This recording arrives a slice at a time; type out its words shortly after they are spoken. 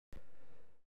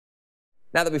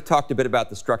Now that we've talked a bit about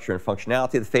the structure and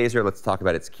functionality of the phaser, let's talk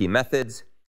about its key methods.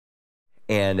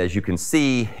 And as you can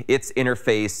see, its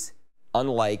interface,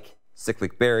 unlike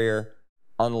cyclic barrier,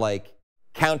 unlike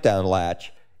countdown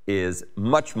latch, is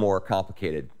much more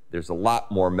complicated. There's a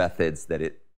lot more methods that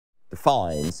it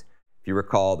defines. If you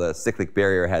recall, the cyclic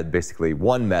barrier had basically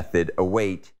one method,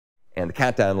 await, and the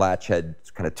countdown latch had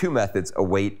kind of two methods,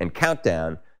 await and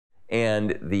countdown,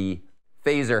 and the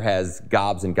phaser has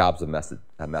gobs and gobs of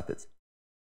methods.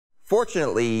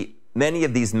 Fortunately, many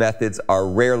of these methods are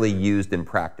rarely used in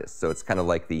practice, so it's kind of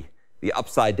like the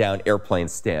upside-down airplane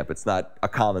stamp. It's not a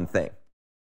common thing.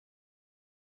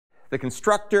 The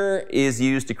constructor is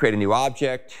used to create a new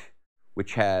object,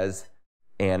 which has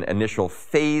an initial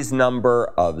phase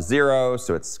number of 0,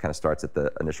 so it kind of starts at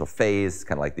the initial phase,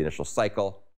 kind of like the initial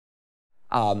cycle.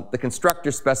 The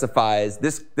constructor specifies,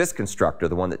 this constructor,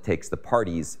 the one that takes the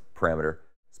parties parameter,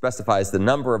 specifies the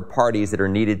number of parties that are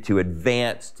needed to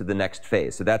advance to the next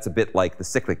phase. So that's a bit like the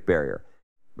cyclic barrier.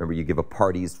 Remember, you give a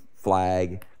parties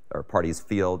flag or parties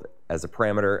field as a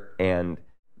parameter, and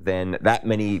then that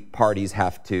many parties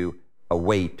have to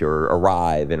await or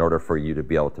arrive in order for you to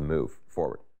be able to move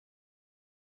forward.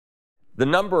 The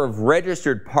number of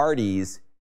registered parties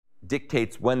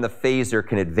dictates when the phaser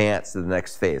can advance to the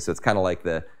next phase. So it's kind of like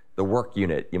the work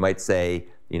unit. You might say,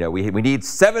 you know, we need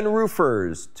 7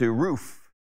 roofers to roof.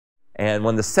 And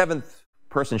when the 7th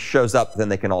person shows up, then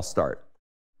they can all start.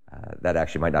 That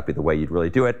actually might not be the way you'd really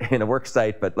do it in a work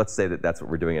site, but let's say that that's what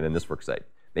we're doing it in this work site.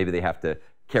 Maybe they have to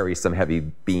carry some heavy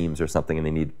beams or something, and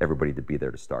they need everybody to be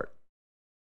there to start.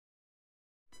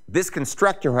 This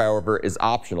constructor, however, is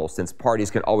optional, since parties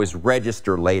can always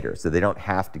register later, so they don't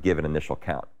have to give an initial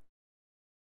count.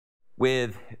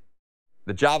 With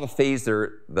the Java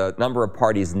phaser, the number of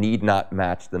parties need not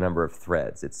match the number of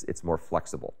threads. It's more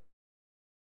flexible.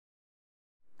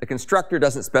 The constructor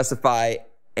doesn't specify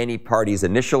any parties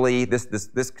initially.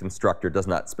 This constructor does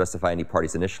not specify any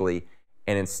parties initially,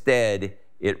 and instead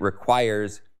it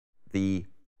requires the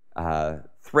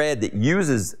thread that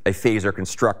uses a phaser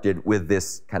constructed with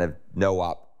this kind of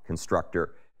no-op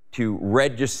constructor to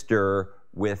register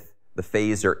with the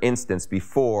phaser instance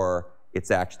before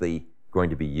it's actually going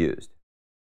to be used.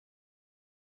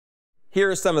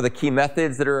 Here are some of the key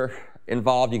methods that are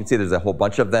involved. You can see there's a whole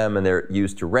bunch of them, and they're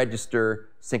used to register,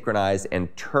 synchronize,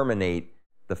 and terminate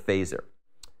the phaser.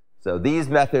 So these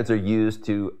methods are used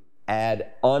to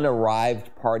add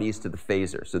unarrived parties to the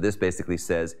phaser. So this basically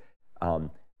says,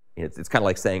 it's kind of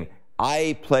like saying,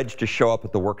 I pledge to show up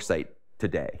at the work site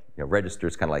today. You know, register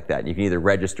is kind of like that. And you can either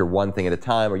register one thing at a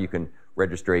time, or you can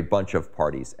register a bunch of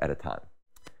parties at a time.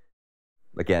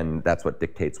 Again, that's what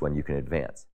dictates when you can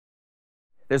advance.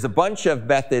 There's a bunch of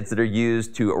methods that are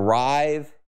used to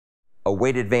arrive,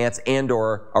 await advance, and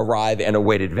or arrive and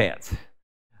await advance.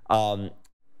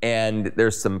 And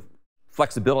there's some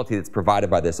flexibility that's provided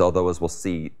by this, although as we'll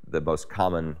see, the most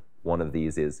common one of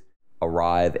these is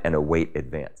arrive and await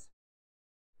advance.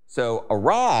 So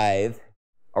arrive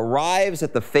arrives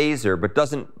at the phaser but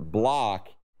doesn't block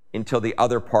until the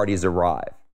other parties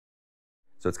arrive.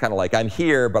 So it's kind of like, I'm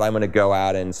here, but I'm going to go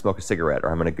out and smoke a cigarette, or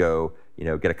I'm going to go, you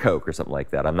know, get a Coke or something like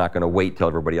that. I'm not going to wait till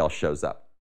everybody else shows up.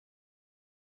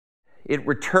 It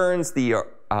returns the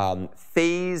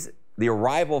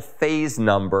arrival phase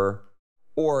number,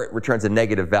 or it returns a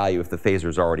negative value if the phaser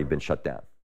has already been shut down.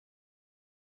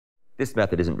 This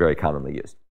method isn't very commonly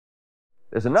used.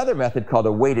 There's another method called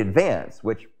await advance,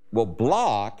 which will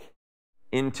block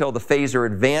until the phaser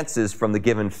advances from the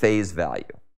given phase value.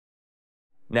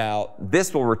 Now,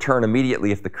 this will return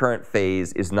immediately if the current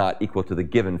phase is not equal to the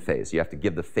given phase. You have to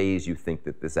give the phase you think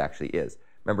that this actually is.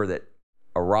 Remember that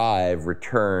arrive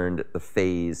returned the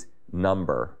phase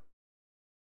number,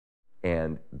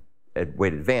 and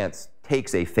await advance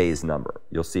takes a phase number.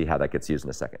 You'll see how that gets used in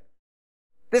a second.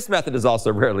 This method is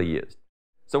also rarely used.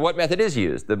 So what method is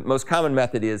used? The most common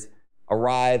method is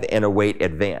arrive and await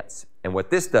advance. And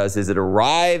what this does is it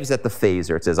arrives at the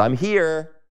phaser. It says, I'm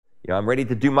here, you know, I'm ready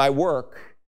to do my work.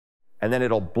 And then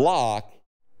it'll block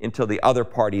until the other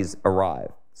parties arrive.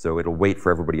 So it'll wait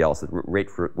for everybody else, wait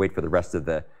for the rest of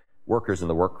the workers in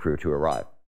the work crew to arrive.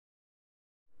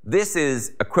 This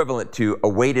is equivalent to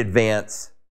await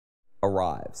advance,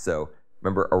 arrive. So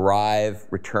remember, arrive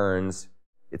returns,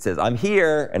 it says, I'm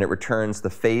here, and it returns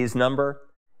the phase number.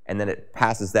 And then it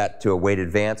passes that to await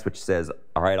advance, which says,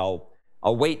 all right, I'll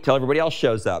wait till everybody else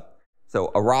shows up. So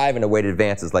arrive and await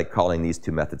advance is like calling these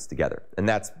two methods together. And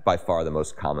that's by far the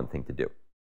most common thing to do.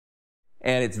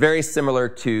 And it's very similar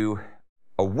to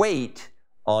await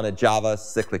on a Java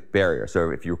cyclic barrier.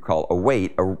 So if you recall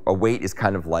await, await is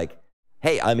kind of like,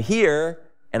 hey, I'm here,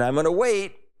 and I'm going to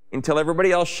wait until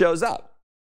everybody else shows up.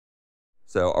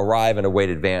 So arrive and await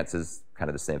advance is kind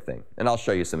of the same thing. And I'll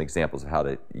show you some examples of how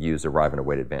to use arrive and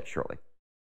await advance shortly.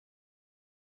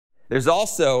 There's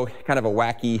also kind of a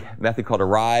wacky method called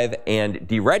arrive and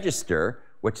deregister,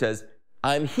 which says,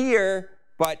 I'm here,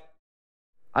 but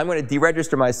I'm going to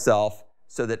deregister myself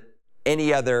so that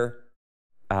any other,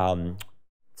 so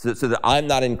that I'm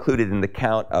not included in the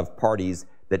count of parties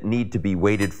that need to be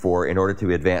waited for in order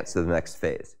to advance to the next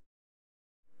phase.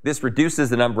 This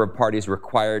reduces the number of parties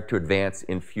required to advance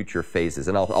in future phases.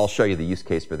 And I'll show you the use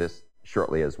case for this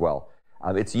shortly as well.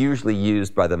 It's usually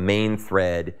used by the main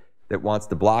thread that wants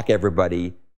to block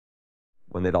everybody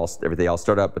when they all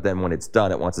start up, but then when it's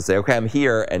done, it wants to say, okay, I'm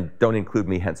here, and don't include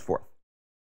me henceforth.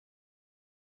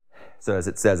 So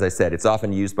as I said, it's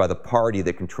often used by the party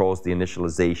that controls the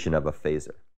initialization of a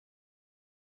phaser.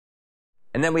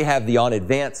 And then we have the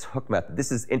onAdvance hook method.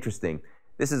 This is interesting.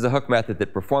 This is a hook method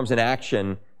that performs an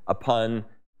action upon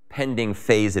pending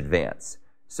phase advance.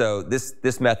 So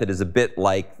this method is a bit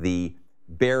like the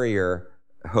barrier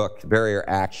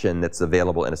action that's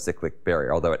available in a cyclic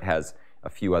barrier, although it has a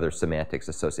few other semantics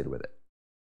associated with it.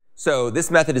 So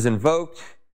this method is invoked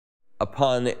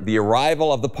upon the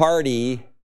arrival of the party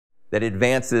that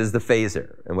advances the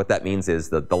phaser. And what that means is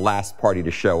that the last party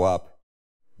to show up,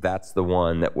 that's the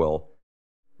one that will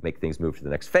make things move to the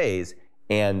next phase.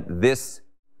 And this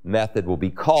method will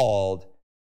be called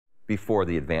before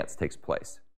the advance takes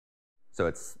place. So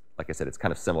it's, like I said, it's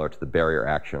kind of similar to the barrier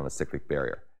action on a cyclic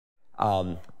barrier.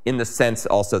 In the sense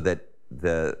also that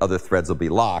the other threads will be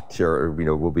locked or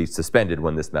will be suspended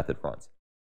when this method runs.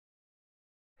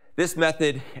 This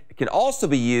method can also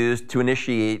be used to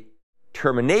initiate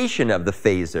termination of the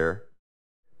phaser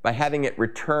by having it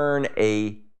return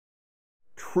a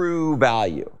true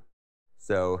value.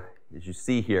 So as you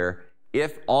see here,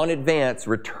 if onAdvance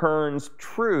returns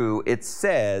true, it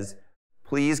says,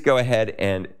 please go ahead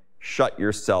and shut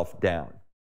yourself down.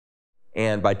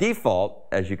 And by default,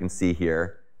 as you can see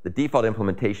here, the default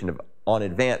implementation of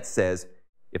onAdvance says,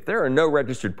 if there are no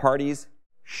registered parties,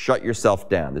 shut yourself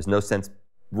down. There's no sense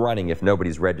running if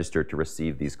nobody's registered to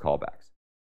receive these callbacks.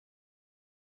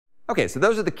 Okay, so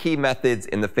those are the key methods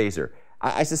in the phaser.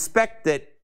 I suspect that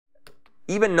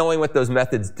even knowing what those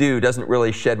methods do doesn't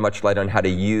really shed much light on how to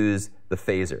use the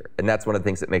phaser. And that's one of the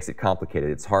things that makes it complicated.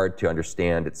 It's hard to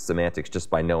understand its semantics just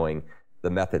by knowing the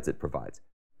methods it provides.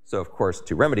 So of course,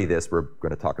 to remedy this, we're going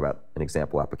to talk about an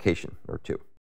example application or two.